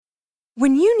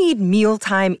When you need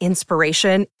mealtime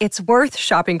inspiration, it's worth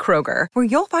shopping Kroger, where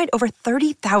you'll find over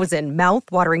 30,000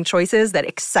 mouth-watering choices that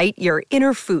excite your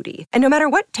inner foodie. And no matter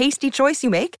what tasty choice you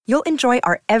make, you'll enjoy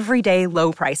our everyday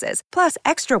low prices, plus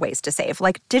extra ways to save,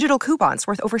 like digital coupons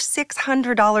worth over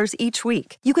 $600 each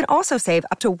week. You can also save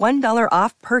up to $1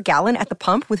 off per gallon at the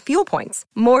pump with fuel points.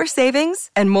 More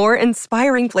savings and more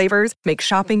inspiring flavors make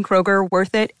shopping Kroger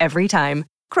worth it every time.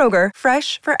 Kroger,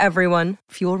 fresh for everyone.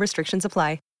 Fuel restrictions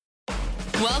apply.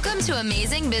 Welcome to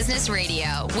Amazing Business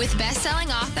Radio with best-selling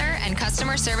author and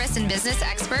customer service and business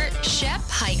expert, Shep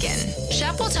Hyken.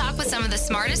 Shep will talk with some of the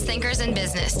smartest thinkers in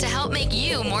business to help make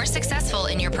you more successful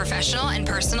in your professional and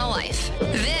personal life.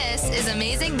 This is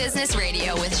Amazing Business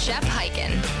Radio with Shep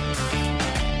Hyken.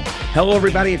 Hello,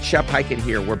 everybody. It's Shep Hyken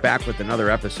here. We're back with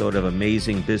another episode of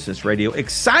Amazing Business Radio.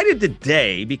 Excited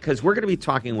today because we're going to be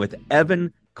talking with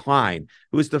Evan Klein,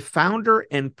 who is the founder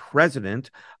and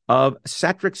president of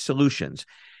Citrix Solutions.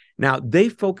 Now, they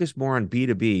focus more on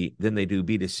B2B than they do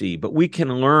B2C, but we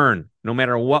can learn no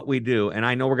matter what we do. And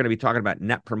I know we're going to be talking about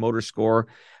Net Promoter Score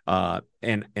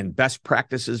and best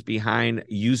practices behind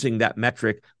using that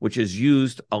metric, which is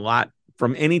used a lot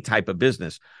from any type of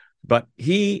business. But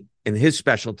he and his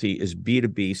specialty is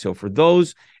B2B. So for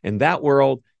those in that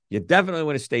world, you definitely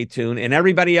want to stay tuned. And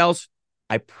everybody else,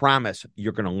 I promise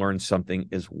you're going to learn something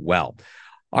as well.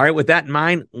 All right, with that in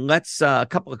mind, let's a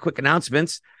couple of quick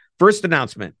announcements. First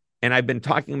announcement, and I've been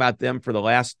talking about them for the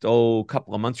last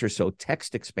couple of months or so,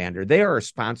 Text Expander. They are a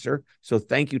sponsor, so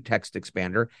thank you, Text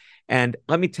Expander. And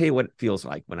let me tell you what it feels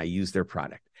like when I use their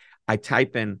product. I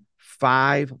type in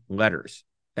 5 letters.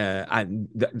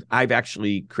 I've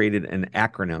actually created an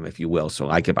acronym, if you will. So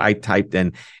like if I typed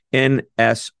in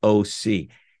NSOC,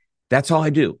 that's all I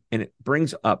do. And it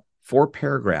brings up 4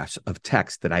 paragraphs of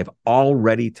text that I've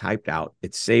already typed out.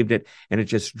 It saved it, and it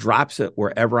just drops it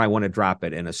wherever I want to drop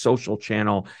it, in a social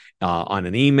channel, on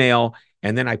an email,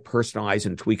 and then I personalize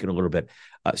and tweak it a little bit.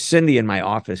 Cindy in my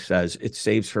office says it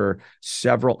saves her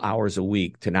several hours a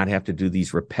week to not have to do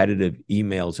these repetitive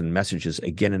emails and messages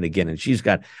again and again. And she's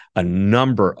got a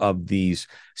number of these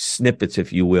snippets,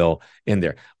 if you will, in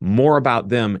there. More about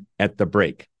them at the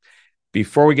break.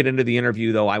 Before we get into the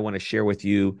interview, though, I want to share with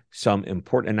you some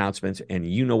important announcements, and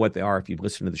you know what they are if you've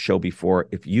listened to the show before.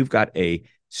 If you've got a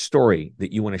story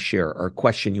that you want to share or a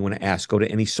question you want to ask, go to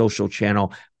any social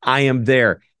channel. I am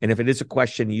there. And if it is a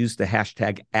question, use the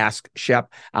hashtag AskShep.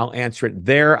 I'll answer it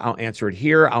there. I'll answer it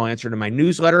here. I'll answer it in my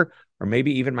newsletter, or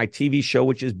maybe even my TV show,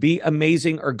 which is Be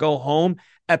Amazing or Go Home.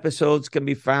 Episodes can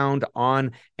be found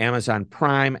on Amazon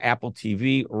Prime, Apple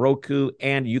TV, Roku,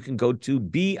 and you can go to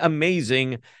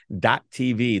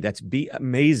beamazing.tv. That's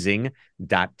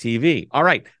beamazing.tv. All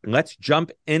right, let's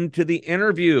jump into the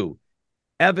interview.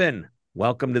 Evan,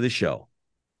 welcome to the show.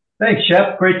 Thanks,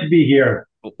 Shep. Great to be here.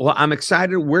 Well, I'm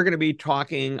excited. We're going to be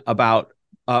talking about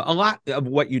a lot of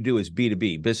what you do is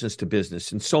B2B, business to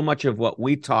business. And so much of what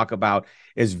we talk about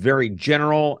is very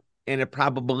general, and it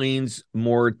probably leans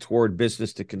more toward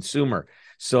business to consumer.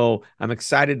 So I'm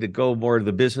excited to go more to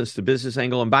the business to business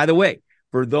angle. And by the way,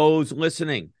 for those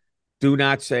listening, do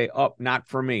not say, oh, not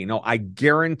for me. No, I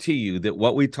guarantee you that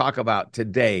what we talk about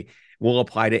today will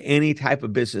apply to any type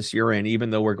of business you're in, even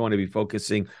though we're going to be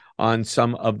focusing on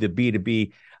some of the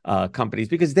B2B companies,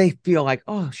 because they feel like,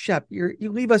 oh, Shep, you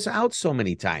leave us out so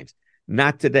many times.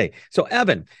 Not today. So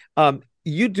Evan,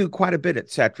 you do quite a bit at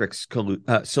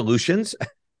Citrix Solutions.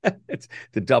 It's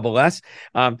the double S.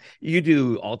 You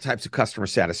do all types of customer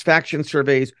satisfaction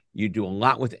surveys. You do a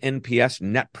lot with NPS,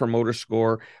 Net Promoter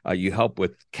Score. You help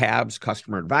with CABs,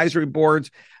 customer advisory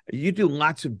boards. You do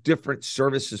lots of different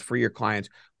services for your clients.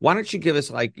 Why don't you give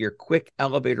us like your quick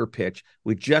elevator pitch?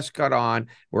 We just got on.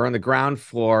 We're on the ground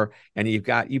floor, and you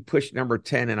push number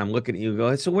 10, and I'm looking at you and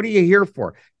go, so what are you here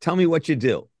for? Tell me what you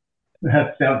do.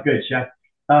 That sounds good, Chef.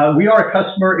 We are a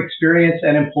customer experience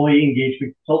and employee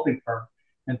engagement consulting firm.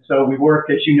 And so we work,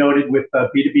 as you noted, with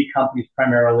B2B companies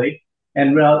primarily,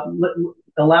 and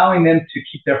allowing them to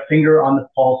keep their finger on the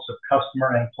pulse of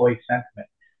customer and employee sentiment.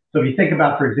 So if you think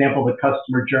about, for example, the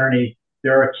customer journey,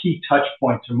 there are key touch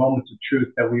points or moments of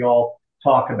truth that we all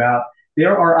talk about.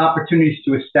 There are opportunities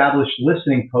to establish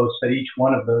listening posts at each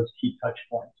one of those key touch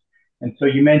points. And so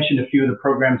you mentioned a few of the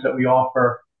programs that we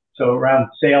offer. So around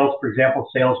sales, for example,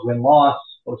 sales win-loss,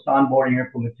 post-onboarding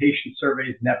implementation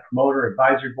surveys, net promoter,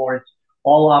 advisory boards,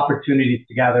 all opportunities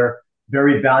to gather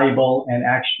very valuable and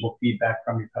actionable feedback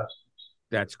from your customers.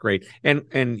 That's great.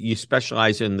 And you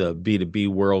specialize in the B2B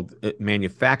world,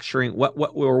 manufacturing.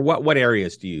 What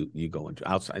areas do you go into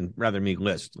outside? And rather than me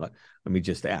list, let me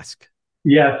just ask.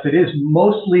 Yes, it is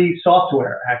mostly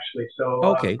software, actually. So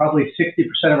Okay. probably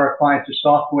 60% of our clients are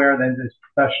software, then there's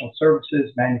professional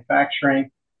services, manufacturing.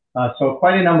 So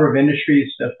quite a number of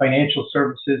industries, financial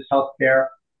services, healthcare,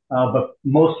 but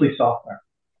mostly software.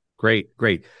 Great,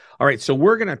 great. All right, so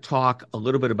we're going to talk a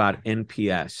little bit about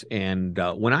NPS. And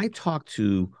when I talk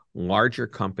to larger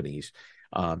companies,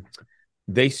 uh,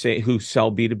 they say who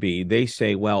sell B2B, they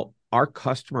say, well, our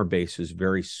customer base is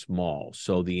very small.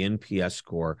 So the NPS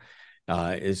score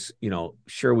is,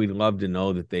 sure, we'd love to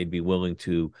know that they'd be willing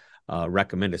to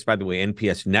recommend us. By the way,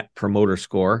 NPS Net Promoter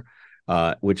Score,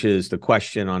 which is the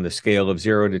question on the scale of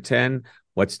 0 to 10,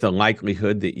 what's the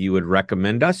likelihood that you would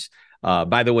recommend us?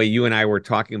 By the way, you and I were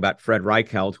talking about Fred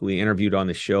Reichelt, who we interviewed on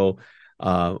the show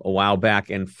a while back.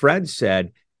 And Fred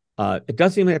said, it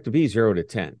doesn't even have to be 0 to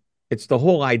 10. It's the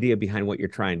whole idea behind what you're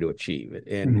trying to achieve.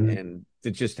 And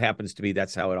it just happens to be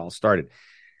that's how it all started.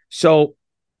 So,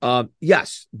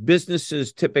 yes,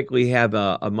 businesses typically have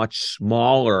a much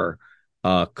smaller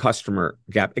customer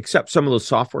gap, except some of those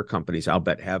software companies, I'll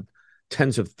bet, have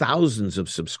tens of thousands of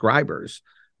subscribers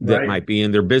that might be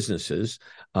in their businesses.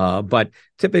 But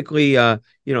typically, they're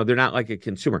not like a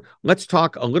consumer. Let's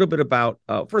talk a little bit about,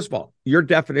 first of all, your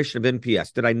definition of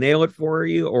NPS. Did I nail it for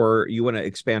you, or you want to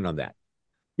expand on that?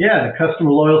 Yeah, the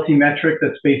customer loyalty metric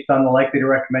that's based on the likely to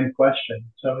recommend question.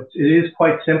 So it is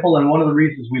quite simple. And one of the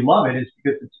reasons we love it is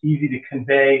because it's easy to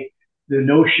convey the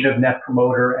notion of net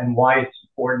promoter and why it's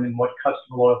important and what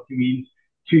customer loyalty means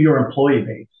to your employee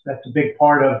base. That's a big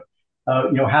part of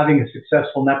having a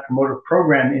successful net promoter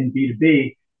program in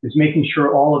B2B is making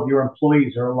sure all of your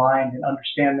employees are aligned and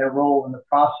understand their role in the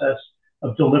process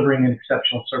of delivering an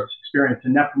exceptional service experience.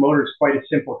 And net promoter is quite a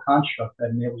simple construct that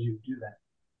enables you to do that.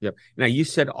 Yep. Now, you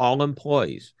said all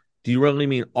employees. Do you really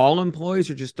mean all employees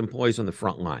or just employees on the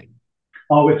front line?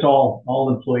 Oh, it's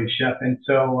all employees, Chef. And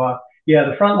so,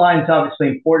 the front line is obviously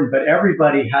important, but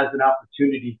everybody has an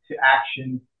opportunity to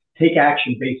take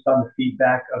action based on the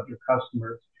feedback of your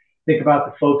customers. Think about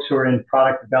the folks who are in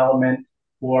product development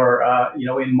or,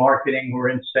 in marketing, who are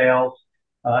in sales.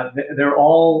 They're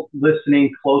all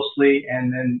listening closely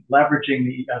and then leveraging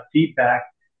the feedback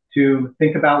to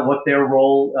think about what their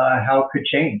role, how it could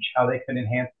change, how they can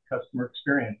enhance the customer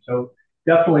experience. So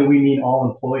definitely we mean all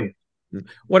employees.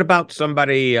 What about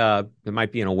somebody that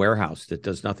might be in a warehouse that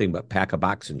does nothing but pack a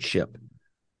box and ship?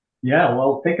 Yeah,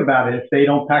 well, think about it. If they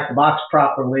don't pack the box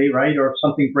properly, right, or if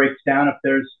something breaks down, if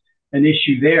there's an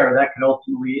issue there, that could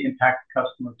ultimately impact the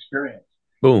customer experience.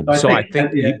 Boom. So I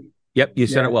think you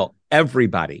said it well.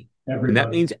 Everybody. And that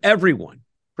means everyone,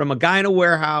 from a guy in a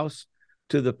warehouse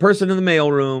to the person in the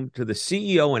mailroom, to the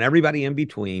CEO and everybody in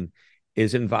between,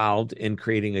 is involved in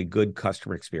creating a good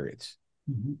customer experience.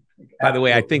 Mm-hmm. By the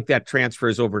way, I think that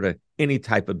transfers over to any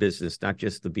type of business, not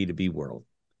just the B2B world.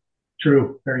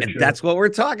 True. Very true. That's what we're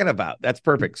talking about. That's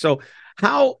perfect. So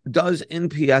how does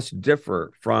NPS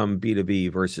differ from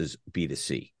B2B versus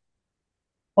B2C?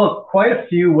 Well, quite a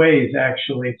few ways,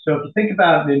 actually. So if you think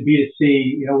about it in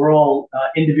B2C, we're all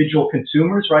individual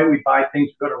consumers, right? We buy things,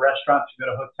 we go to restaurants, we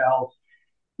go to hotels.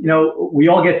 We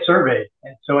all get surveyed.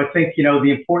 And so I think,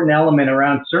 the important element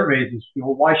around surveys is,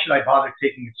 why should I bother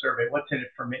taking a survey? What's in it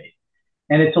for me?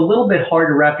 And it's a little bit hard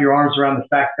to wrap your arms around the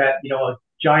fact that, a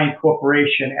giant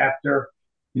corporation, after,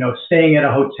 staying at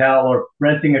a hotel or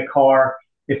renting a car,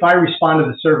 if I respond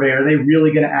to the survey, are they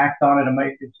really going to act on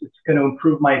it? It's going to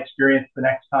improve my experience the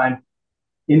next time.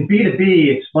 In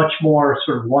B2B, it's much more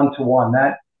sort of one-to-one.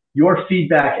 That your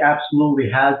feedback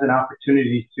absolutely has an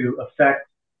opportunity to affect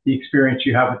the experience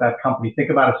you have with that company. Think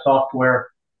about a software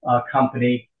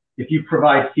company. If you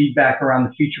provide feedback around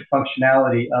the feature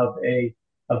functionality of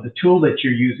the tool that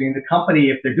you're using, the company,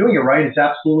 if they're doing it right, is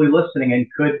absolutely listening and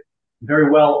could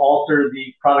very well alter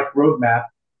the product roadmap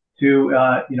to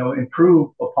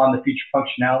improve upon the feature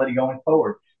functionality going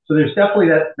forward. So there's definitely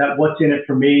that what's in it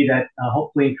for me that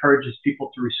hopefully encourages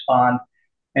people to respond.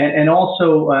 And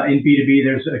also in B2B,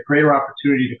 there's a greater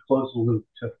opportunity to close the loop,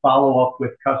 to follow up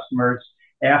with customers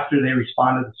after they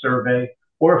respond to the survey,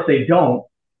 or if they don't,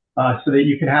 so that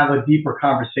you can have a deeper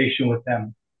conversation with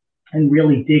them and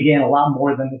really dig in a lot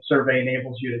more than the survey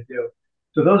enables you to do.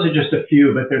 So those are just a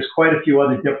few, but there's quite a few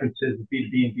other differences in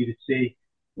B2B and B2C.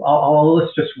 I'll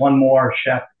list just one more,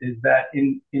 Chef, is that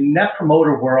in Net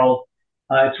Promoter world,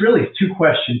 it's really a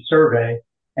 2-question survey.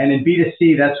 And in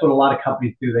B2C, that's what a lot of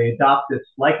companies do. They adopt this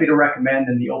likely to recommend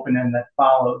and the open end that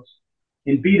follows.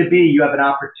 In B2B, you have an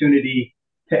opportunity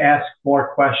to ask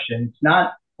more questions,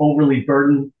 not overly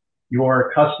burden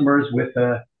your customers with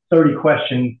a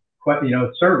 30-question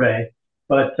survey,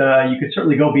 but you could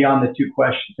certainly go beyond the 2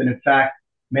 questions. And in fact,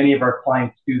 many of our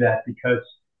clients do that because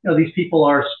these people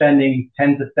are spending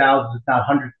tens of thousands, if not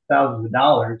hundreds of thousands of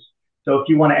dollars. So if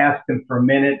you want to ask them for a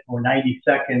minute or 90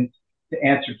 seconds to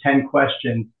answer 10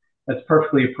 questions, that's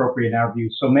perfectly appropriate in our view.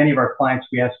 So many of our clients,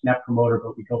 we ask Net Promoter,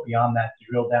 but we go beyond that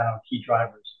to drill down on key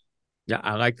drivers. Yeah,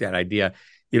 I like that idea.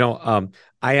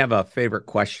 I have a favorite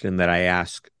question that I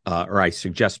ask, or I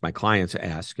suggest my clients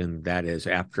ask, and that is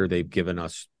after they've given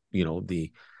us,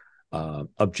 the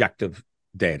objective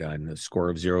data and the score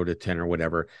of 0 to 10 or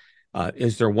whatever,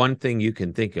 is there one thing you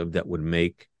can think of that would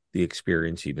make the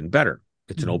experience even better?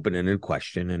 It's an open-ended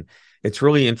question, and it's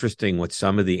really interesting what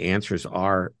some of the answers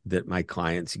are that my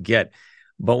clients get.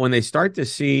 But when they start to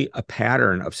see a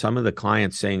pattern of some of the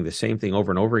clients saying the same thing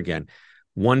over and over again,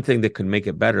 one thing that could make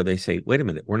it better, they say, wait a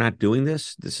minute, we're not doing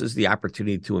this. This is the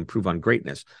opportunity to improve on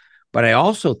greatness. But I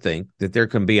also think that there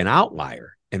can be an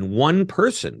outlier, and one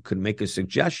person could make a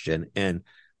suggestion and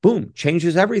boom,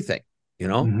 changes everything.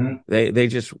 They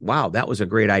just, wow, that was a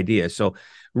great idea. So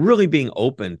really being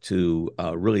open to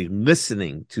really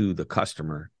listening to the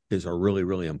customer is a really,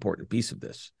 really important piece of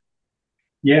this.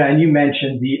 Yeah, and you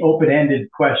mentioned the open-ended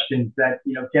questions that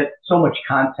get so much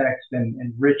context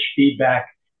and rich feedback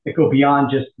that go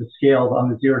beyond just the scale on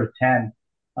the 0 to 10.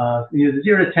 The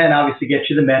 0 to 10 obviously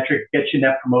gets you the metric, gets you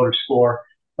Net Promoter Score,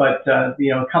 but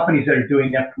companies that are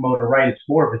doing Net Promoter right, it's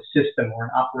more of a system or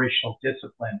an operational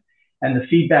discipline. And the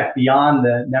feedback beyond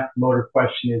the Net Promoter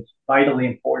question is vitally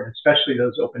important, especially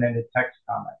those open-ended text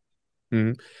comments.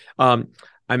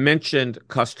 I mentioned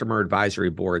customer advisory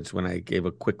boards when I gave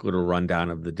a quick little rundown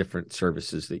of the different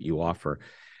services that you offer.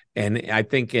 And I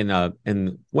think in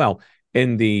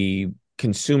the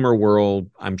consumer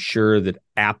world, I'm sure that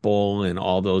Apple and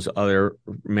all those other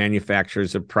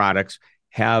manufacturers of products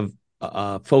have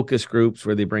focus groups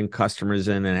where they bring customers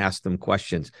in and ask them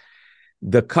questions.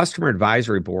 The customer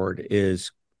advisory board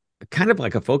is kind of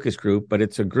like a focus group, but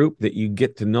it's a group that you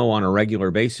get to know on a regular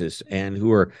basis and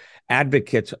who are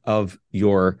advocates of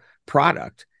your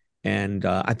product. And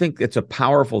I think it's a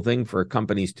powerful thing for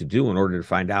companies to do in order to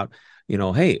find out,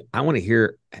 hey, I want to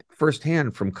hear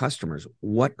firsthand from customers.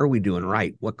 What are we doing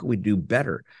right? What can we do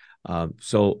better?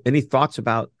 So any thoughts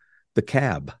about the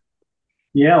CAB?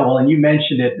 Yeah, well, and you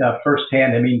mentioned it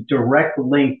firsthand. I mean, direct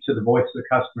link to the voice of the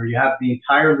customer. You have the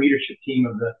entire leadership team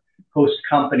of the host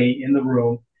company in the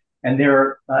room, and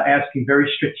they're asking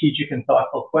very strategic and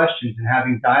thoughtful questions and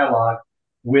having dialogue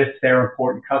with their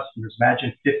important customers.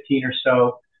 Imagine 15 or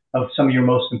so of some of your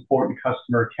most important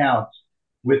customer accounts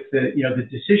with the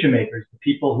decision makers, the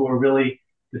people who are really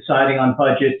deciding on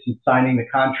budgets and signing the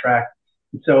contract.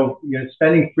 And so,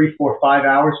 spending 3, 4, 5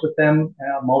 hours with them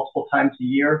multiple times a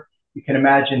year, you can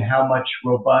imagine how much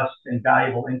robust and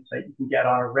valuable insight you can get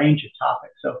on a range of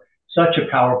topics. So such a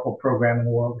powerful program in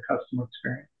the world of customer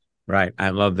experience. Right. I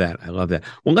love that.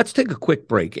 Well, let's take a quick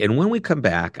break. And when we come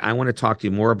back, I want to talk to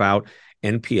you more about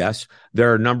NPS.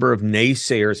 There are a number of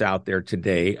naysayers out there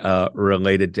today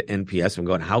related to NPS. I'm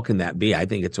going, how can that be? I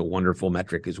think it's a wonderful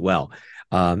metric as well.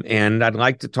 And I'd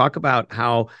like to talk about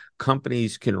how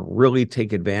companies can really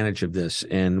take advantage of this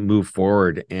and move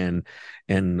forward and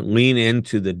lean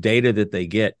into the data that they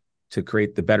get to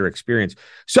create the better experience.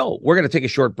 So we're going to take a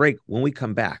short break. When we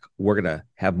come back, we're going to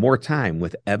have more time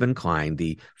with Evan Klein,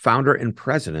 the founder and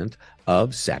president of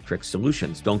Satrix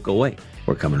Solutions. Don't go away.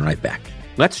 We're coming right back.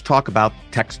 Let's talk about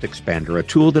Text Expander, a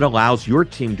tool that allows your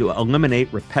team to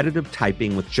eliminate repetitive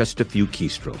typing with just a few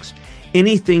keystrokes.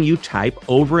 Anything you type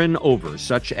over and over,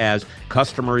 such as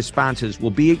customer responses,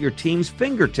 will be at your team's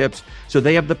fingertips, so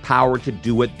they have the power to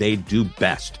do what they do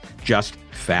best, just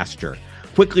faster.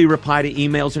 Quickly reply to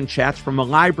emails and chats from a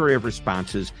library of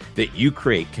responses that you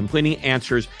create, completing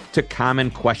answers to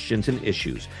common questions and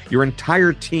issues. Your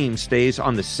entire team stays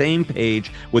on the same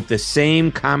page with the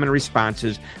same common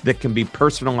responses that can be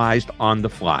personalized on the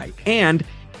fly. And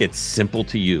it's simple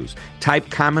to use. Type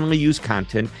commonly used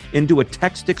content into a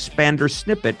text expander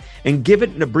snippet and give it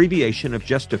an abbreviation of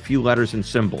just a few letters and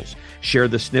symbols. Share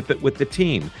the snippet with the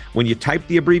team. When you type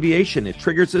the abbreviation, it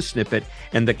triggers the snippet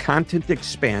and the content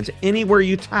expands anywhere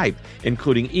you type,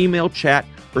 including email, chat,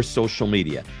 or social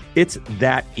media. It's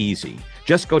that easy.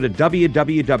 Just go to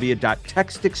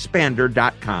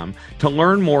www.textexpander.com to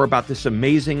learn more about this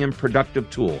amazing and productive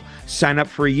tool. Sign up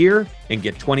for a year and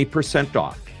get 20%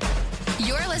 off.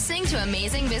 You're listening to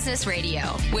Amazing Business Radio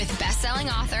with best-selling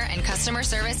author and customer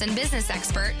service and business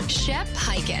expert, Shep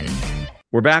Hyken.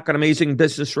 We're back on Amazing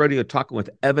Business Radio talking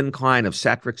with Evan Klein of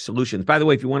Satrix Solutions. By the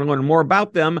way, if you want to learn more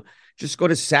about them, just go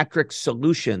to Satrix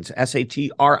Solutions,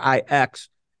 Satrix.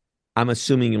 I'm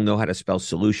assuming you'll know how to spell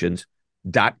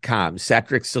solutions.com,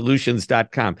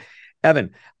 satrixsolutions.com. Evan,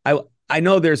 I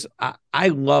know I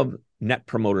love Net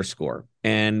Promoter Score.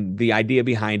 And the idea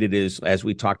behind it is, as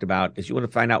we talked about, is you want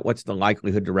to find out what's the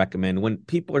likelihood to recommend. When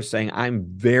people are saying, I'm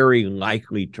very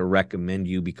likely to recommend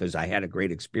you because I had a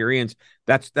great experience,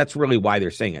 that's really why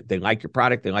they're saying it. They like your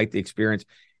product, they like the experience,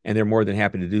 and they're more than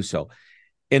happy to do so.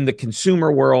 In the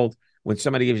consumer world, when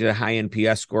somebody gives you a high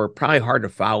NPS score, probably hard to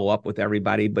follow up with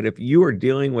everybody. But if you are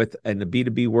dealing with, in the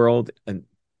B2B world, and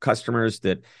customers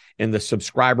that in the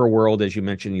subscriber world, as you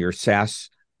mentioned, your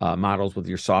SaaS models with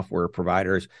your software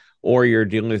providers, or you're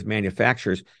dealing with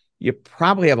manufacturers, you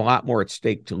probably have a lot more at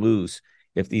stake to lose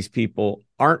if these people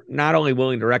aren't not only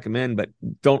willing to recommend, but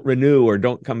don't renew or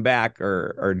don't come back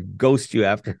or ghost you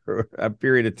after a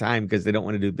period of time because they don't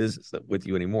want to do business with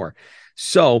you anymore.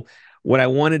 So what I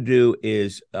want to do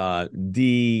is I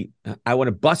want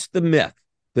to bust the myth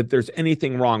that there's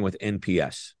anything wrong with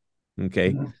NPS.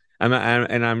 Okay. Mm-hmm.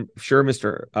 I'm sure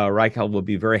Mr. Reichheld will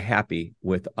be very happy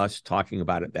with us talking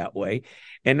about it that way.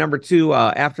 And number two,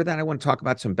 after that, I want to talk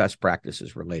about some best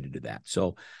practices related to that.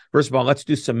 So first of all, let's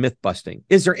do some myth busting.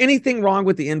 Is there anything wrong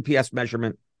with the NPS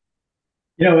measurement?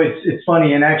 It's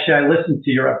funny. And actually, I listened to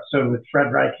your episode with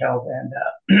Fred Reichheld,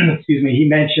 and excuse me, he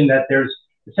mentioned that there's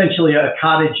essentially a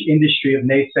cottage industry of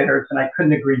naysayers, and I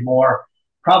couldn't agree more.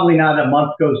 Probably not a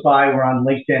month goes by where on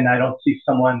LinkedIn I don't see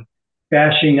someone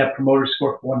bashing Net Promoter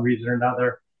Score for one reason or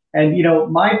another. And,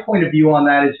 my point of view on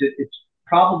that is it's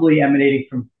probably emanating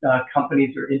from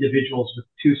companies or individuals with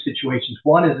two situations.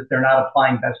 One is that they're not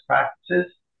applying best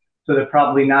practices, so they're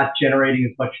probably not generating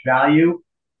as much value.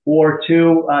 Or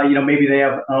two, maybe they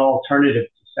have an alternative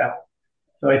to sell.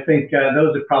 So I think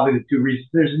those are probably the two reasons.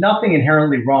 There's nothing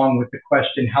inherently wrong with the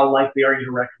question, how likely are you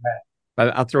to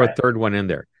recommend? I'll throw a third one in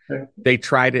there. They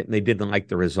tried it and they didn't like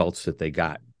the results that they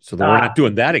got. So we're not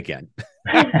doing that again.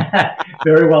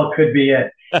 Very well could be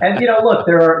it. And, look,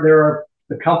 there are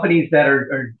the companies that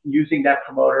are using Net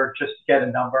Promoter just to get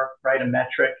a number, right, a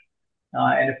metric.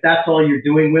 And if that's all you're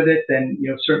doing with it, then,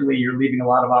 certainly you're leaving a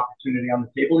lot of opportunity on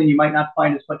the table and you might not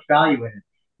find as much value in it.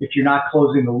 If you're not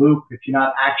closing the loop, if you're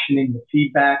not actioning the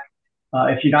feedback,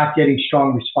 if you're not getting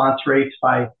strong response rates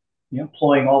by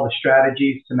employing all the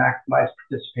strategies to maximize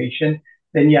participation,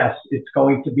 then yes, it's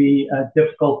going to be a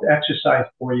difficult exercise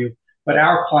for you. But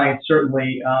our clients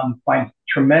certainly find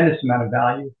tremendous amount of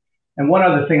value. And one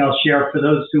other thing I'll share for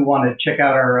those who want to check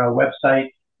out our website,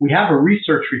 we have a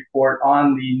research report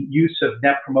on the use of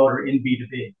Net Promoter in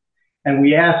B2B. And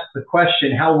we asked the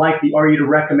question, how likely are you to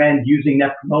recommend using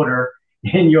Net Promoter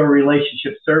in your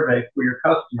relationship survey for your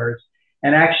customers?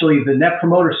 And actually the Net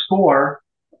Promoter score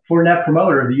for Net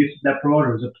Promoter, the use of Net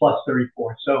Promoter was a plus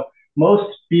 34. So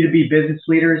most B2B business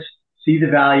leaders see the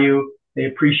value, they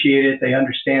appreciate it, they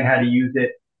understand how to use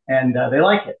it, and they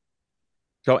like it.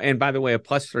 So, and by the way, a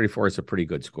plus 34 is a pretty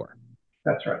good score.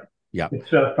 That's right. Yeah. It's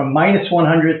from minus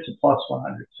 100 to plus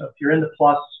 100. So if you're in the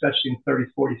plus, especially in 30s,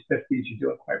 40s, 50s, you're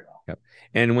doing quite well. Yep.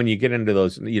 And when you get into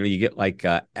those, you get like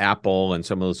Apple and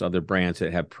some of those other brands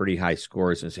that have pretty high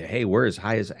scores and say, hey, we're as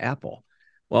high as Apple.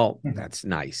 Well, that's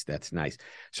nice. That's nice.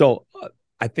 So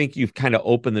I think you've kind of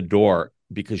opened the door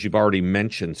because you've already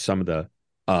mentioned some of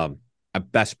the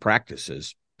best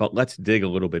practices, but let's dig a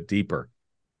little bit deeper.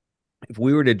 If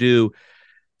we were to do,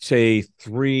 say,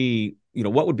 three,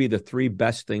 what would be the three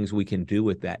best things we can do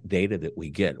with that data that we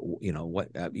get? What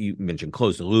you mentioned,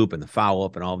 close the loop and the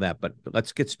follow-up and all that, but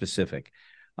let's get specific.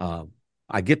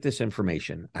 I get this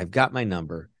information. I've got my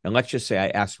number, and let's just say I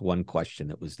asked one question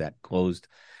that was that closed,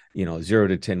 0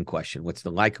 to 10 question. What's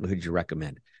the likelihood you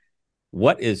recommend?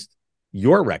 What is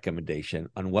your recommendation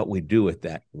on what we do with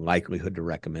that likelihood to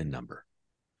recommend number?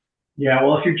 Yeah,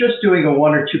 well, if you're just doing a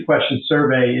 1 or 2 question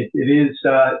survey,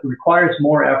 it requires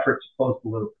more effort to close the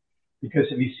loop. Because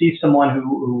if you see someone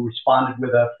who responded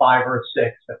with a 5 or a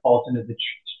 6 that falls into the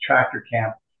tractor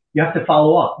camp, you have to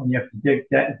follow up and you have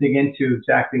to dig into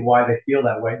exactly why they feel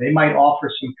that way. They might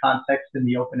offer some context in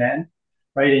the open end,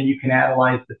 right? And you can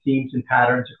analyze the themes and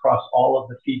patterns across all of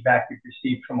the feedback you've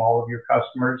received from all of your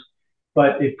customers.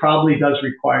 But it probably does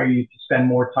require you to spend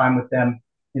more time with them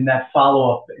in that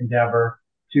follow-up endeavor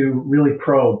to really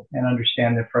probe and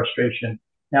understand their frustration.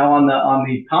 Now, on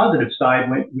the positive side,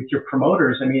 with your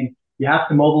promoters, you have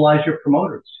to mobilize your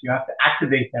promoters. You have to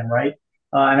activate them, right?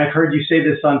 And I've heard you say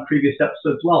this on previous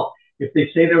episodes as well. If they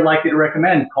say they're likely to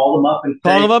recommend, call them up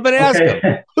and ask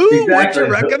them, who exactly. would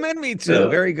you recommend me to? So,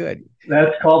 very good.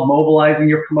 That's called mobilizing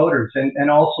your promoters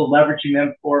and also leveraging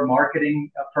them for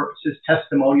marketing purposes,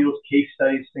 testimonials, case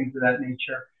studies, things of that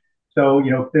nature. So,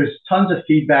 there's tons of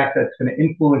feedback that's going to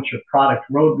influence your product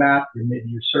roadmap, maybe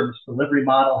your service delivery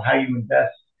model, how you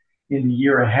invest in the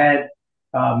year ahead.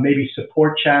 Maybe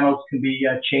support channels can be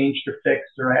changed or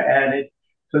fixed or added.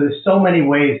 So there's so many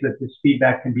ways that this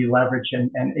feedback can be leveraged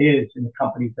and is in the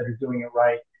companies that are doing it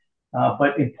right.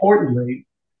 But importantly,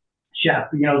 Chef,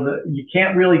 you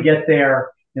can't really get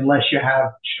there unless you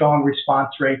have strong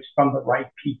response rates from the right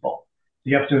people. So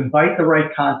you have to invite the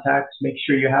right contacts, make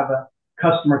sure you have a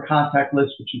customer contact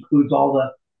list, which includes all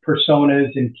the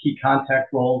personas and key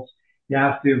contact roles. You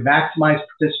have to maximize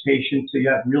participation so you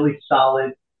have really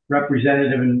solid,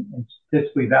 representative, and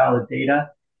statistically valid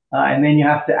data. And then you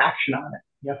have to action on it.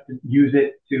 You have to use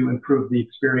it to improve the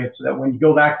experience so that when you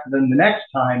go back to them the next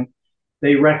time,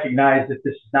 they recognize that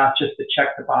this is not just a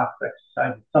check the box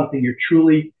exercise. It's something you're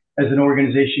truly, as an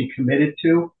organization, committed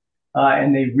to.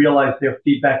 And they realize their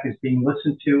feedback is being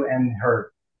listened to and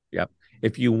heard. Yep.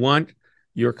 If you want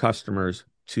your customers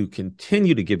to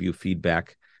continue to give you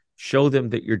feedback, show them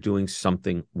that you're doing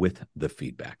something with the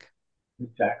feedback.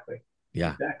 Exactly.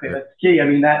 Yeah. Exactly. That's key. I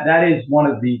mean, that is one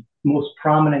of the most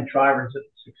prominent drivers of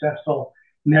a successful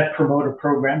Net Promoter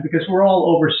Program, because we're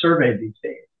all over surveyed these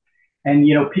days. And,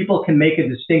 people can make a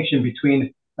distinction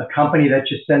between a company that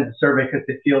just sends a survey because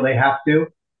they feel they have to,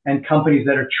 and companies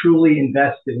that are truly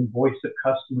invested in voice of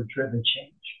customer driven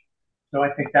change. So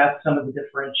I think that's some of the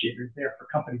differentiators there for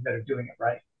companies that are doing it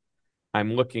right.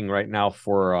 I'm looking right now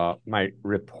for my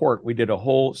report. We did a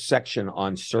whole section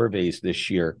on surveys this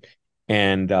year.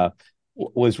 And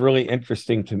what was really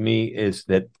interesting to me is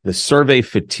that the survey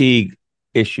fatigue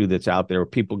issue that's out there,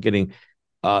 people getting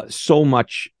so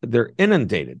much, they're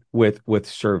inundated with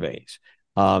surveys.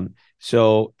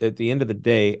 So at the end of the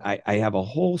day, I have a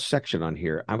whole section on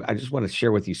here. I just want to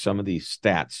share with you some of these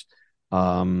stats.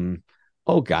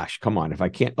 Oh gosh, come on. If I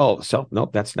can't,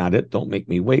 nope, that's not it. Don't make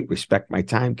me wait. Respect my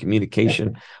time,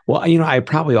 communication. Well, I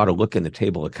probably ought to look in the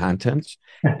table of contents.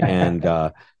 And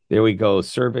there we go.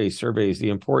 Surveys, the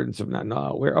importance of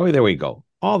there we go.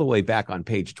 All the way back on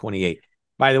page 28.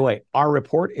 By the way, our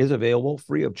report is available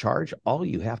free of charge. All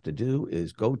you have to do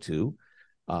is go to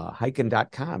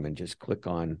Heiken.com and just click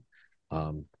on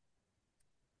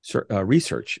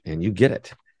research and you get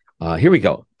it. Here we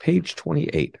go. Page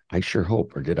 28. I sure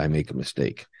hope, or did I make a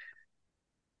mistake?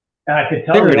 And I can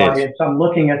tell the audience, I'm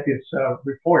looking at this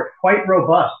report, quite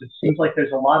robust. It seems like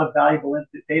there's a lot of valuable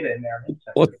data in there.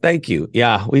 Well, thank you.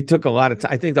 Yeah, we took a lot of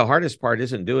time. I think the hardest part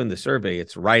isn't doing the survey.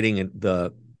 It's writing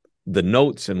the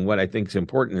notes and what I think is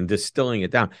important and distilling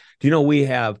it down. Do you know we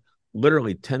have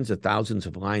literally tens of thousands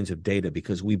of lines of data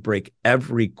because we break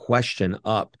every question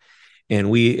up and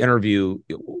we interview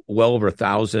well over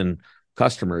 1,000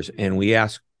 customers and we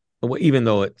ask, even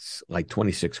though it's like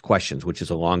 26 questions, which is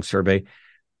a long survey,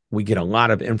 we get a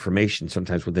lot of information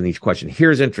sometimes within each question.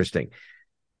 Here's interesting.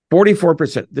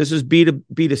 44%, this is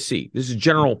B2C. This is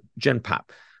Gen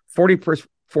Pop.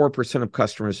 44% of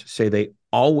customers say they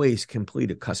always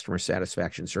complete a customer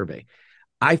satisfaction survey.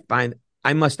 I find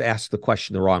I must ask the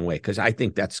question the wrong way because I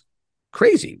think that's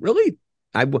crazy. Really?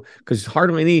 Because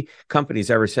hardly any company's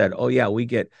ever said, oh, yeah, we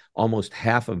get almost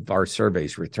half of our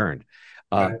surveys returned.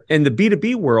 Right. In the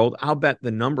B2B world, I'll bet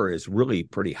the number is really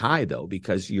pretty high, though,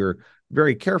 because you're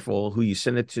very careful who you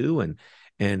send it to.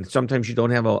 And sometimes you don't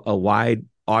have a wide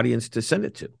audience to send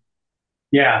it to.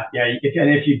 Yeah. And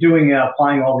if you're doing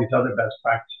applying all these other best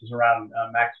practices around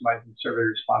maximizing survey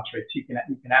response rates, you can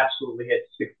absolutely hit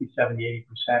 60, 70,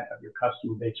 80% of your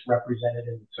customer base represented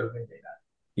in the survey data.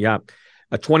 Yeah.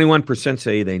 21%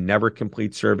 say they never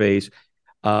complete surveys.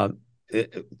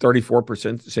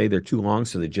 34% say they're too long,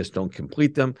 so they just don't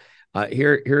complete them.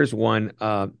 Here's one.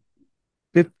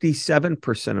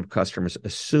 57% of customers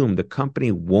assume the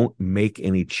company won't make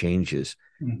any changes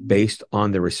based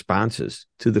on the responses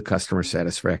to the customer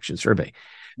satisfaction survey.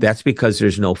 That's because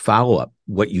there's no follow-up,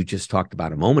 what you just talked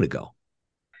about a moment ago.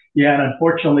 Yeah, and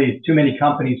unfortunately, too many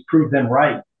companies prove them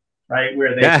right?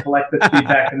 Where they collect the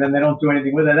feedback and then they don't do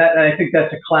anything with it. I think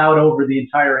that's a cloud over the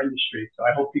entire industry. So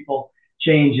I hope people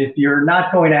change. If you're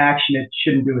not going to action, it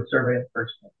shouldn't do a survey in the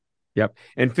first place. Yep.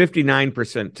 And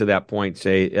 59% to that point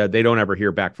say they don't ever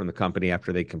hear back from the company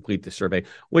after they complete the survey,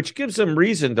 which gives them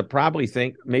reason to probably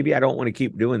think, maybe I don't want to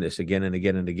keep doing this again and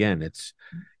again and again. It's,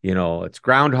 it's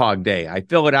Groundhog Day. I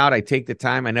fill it out. I take the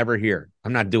time. I never hear.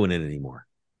 I'm not doing it anymore.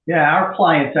 Yeah. Our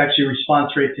clients actually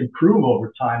response rates improve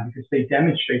over time because they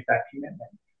demonstrate that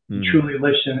commitment, truly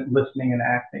listening and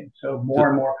acting. So more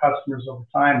and more customers over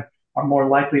time are more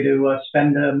likely to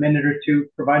spend a minute or two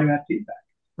providing that feedback.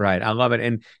 Right. I love it.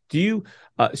 And do you,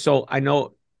 so I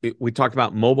know we talked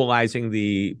about mobilizing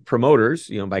the promoters,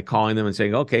 by calling them and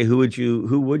saying, okay, who would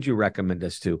you recommend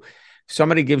us to?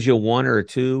 Somebody gives you one or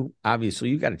two, obviously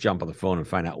you got to jump on the phone and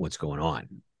find out what's going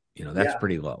on. That's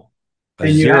pretty low.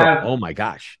 A zero. Oh my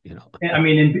gosh. I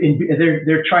mean,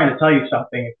 they're trying to tell you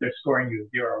something if they're scoring you a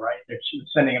zero, right? They're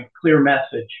sending a clear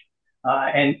message.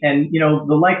 And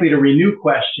the likely to renew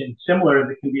question, similar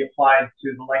that can be applied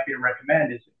to the likely to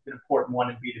recommend, is an important one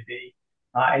in B2B,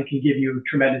 and can give you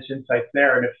tremendous insights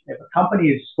there. And if a company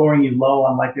is scoring you low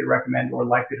on likely to recommend or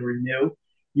likely to renew,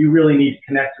 you really need to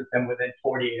connect with them within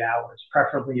 48 hours,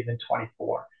 preferably even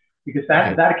 24, because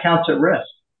that account's at risk,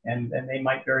 and they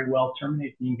might very well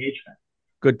terminate the engagement.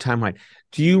 Good timeline.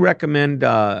 Do you recommend,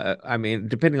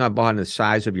 depending upon the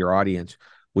size of your audience,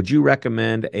 would you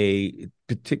recommend a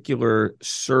particular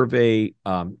survey?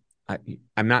 I'm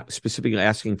not specifically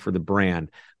asking for the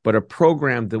brand, but a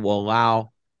program that will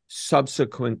allow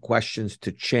subsequent questions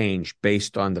to change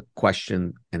based on the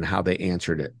question and how they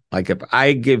answered it. Like if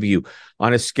I give you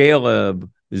on a scale of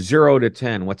 0 to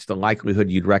 10, what's the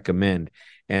likelihood you'd recommend?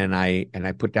 And I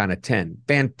put down a 10.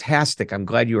 Fantastic. I'm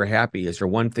glad you were happy. Is there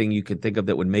one thing you can think of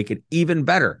that would make it even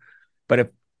better? But if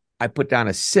I put down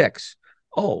a 6,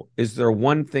 is there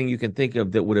one thing you can think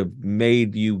of that would have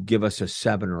made you give us a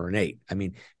 7 or an 8? I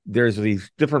mean, there's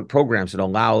these different programs that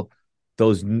allow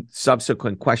those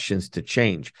subsequent questions to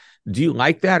change. Do you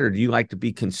like that, or do you like to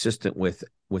be consistent with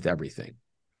everything?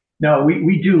 No,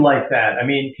 we do like that. I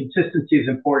mean, consistency is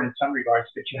important in some regards,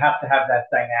 but you have to have that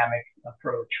dynamic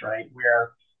approach, right?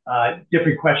 Where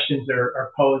different questions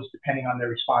are posed depending on their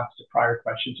response to prior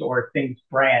questions, or things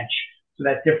branch so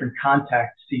that different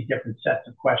contacts see different sets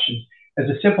of questions. As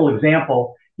a simple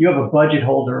example, you have a budget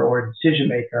holder or a decision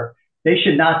maker. They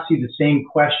should not see the same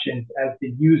questions as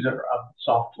the user of the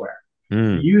software.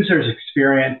 The user's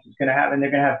experience is going to have, and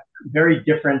they're going to have very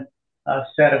different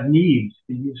set of needs,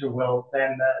 the user will,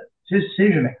 than the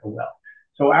decision maker will.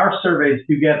 So our surveys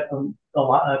do get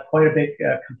quite a bit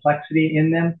complexity in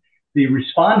them. The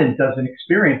respondent doesn't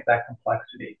experience that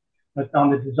complexity, but on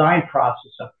the design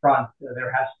process up front,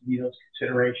 there has to be those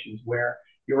considerations where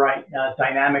you're right,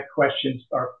 dynamic questions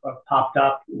are popped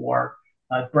up, or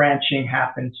branching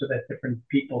happens so that different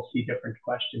people see different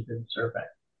questions in the survey.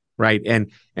 Right.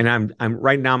 And I'm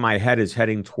right now, my head is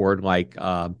heading toward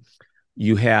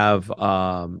you have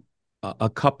a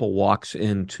couple walks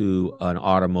into an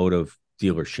automotive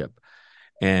dealership,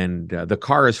 and the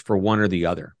car is for one or the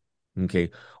other.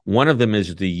 Okay. One of them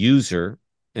is the user,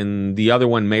 and the other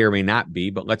one may or may not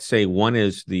be, but let's say one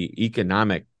is the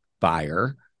economic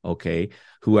buyer. Okay.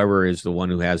 Whoever is the one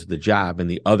who has the job, and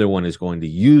the other one is going to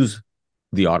use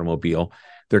the automobile.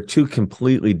 They're two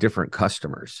completely different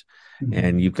customers.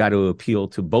 And you've got to appeal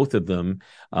to both of them.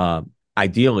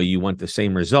 Ideally, you want the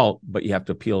same result, but you have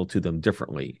to appeal to them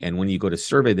differently. And when you go to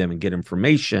survey them and get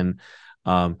information,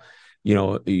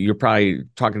 you're probably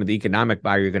talking to the economic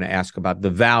buyer, you're going to ask about the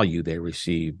value they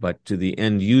receive. But to the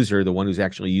end user, the one who's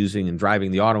actually using and driving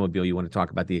the automobile, you want to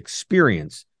talk about the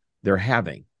experience they're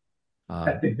having.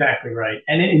 That's exactly right.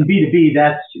 And in B2B,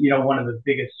 that's one of the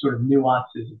biggest sort of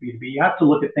nuances of B2B. You have to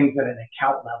look at things at an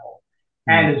account level,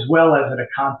 and as well as at a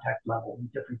contact level in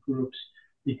different groups,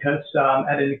 because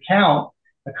at an account,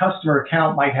 a customer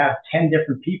account might have 10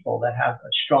 different people that have a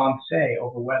strong say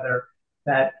over whether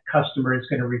that customer is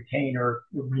going to retain or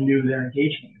renew their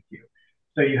engagement with you.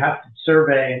 So you have to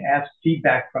survey and ask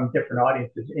feedback from different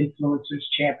audiences, influencers,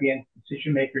 champions,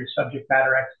 decision makers, subject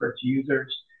matter experts,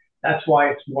 users. That's why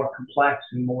it's more complex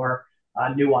and more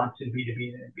nuanced in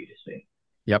B2B than in B2C.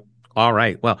 Yep. All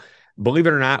right. Well, believe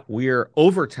it or not, we're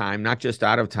over time, not just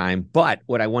out of time. But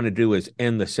what I want to do is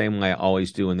end the same way I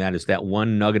always do, and that is that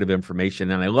one nugget of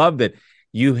information. And I love that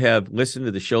you have listened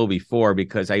to the show before,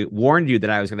 because I warned you that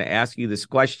I was going to ask you this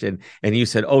question, and you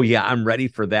said, "Oh yeah, I'm ready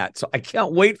for that." So I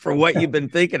can't wait for what you've been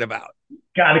thinking about.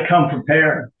 Got to come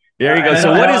prepared. There you go.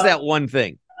 So what is that one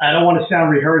thing? I don't want to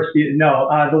sound rehearsed. No,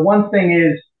 the one thing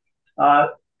is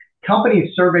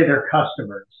companies survey their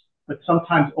customers, but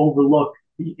sometimes overlook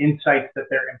the insights that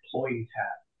their employees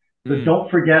have. So don't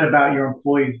forget about your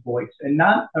employees' voice, and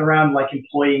not around like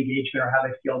employee engagement or how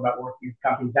they feel about working with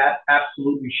companies. That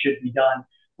absolutely should be done.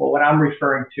 But what I'm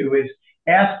referring to is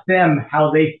ask them how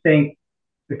they think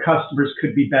the customers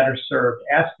could be better served.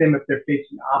 Ask them if they're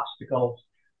facing obstacles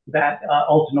that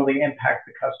ultimately impact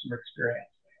the customer experience.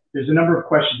 There's a number of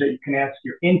questions that you can ask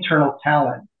your internal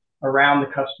talent around the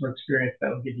customer experience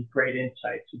that will give you great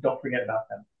insights. So don't forget about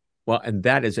them. Well, and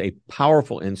that is a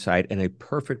powerful insight and a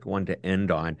perfect one to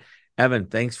end on. Evan,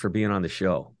 thanks for being on the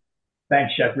show.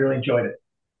 Thanks, Chef. Really enjoyed it.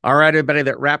 All right, everybody,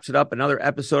 that wraps it up. Another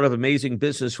episode of Amazing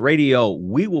Business Radio.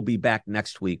 We will be back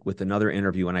next week with another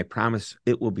interview, and I promise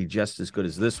it will be just as good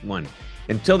as this one.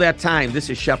 Until that time,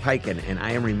 this is Chef Hyken, and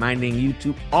I am reminding you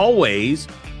to always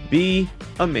be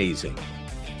amazing.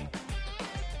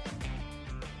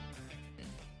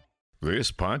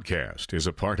 This podcast is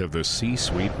a part of the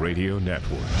C-Suite Radio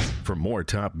Network. For more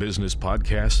top business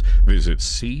podcasts, visit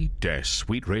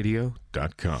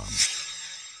c-suiteradio.com.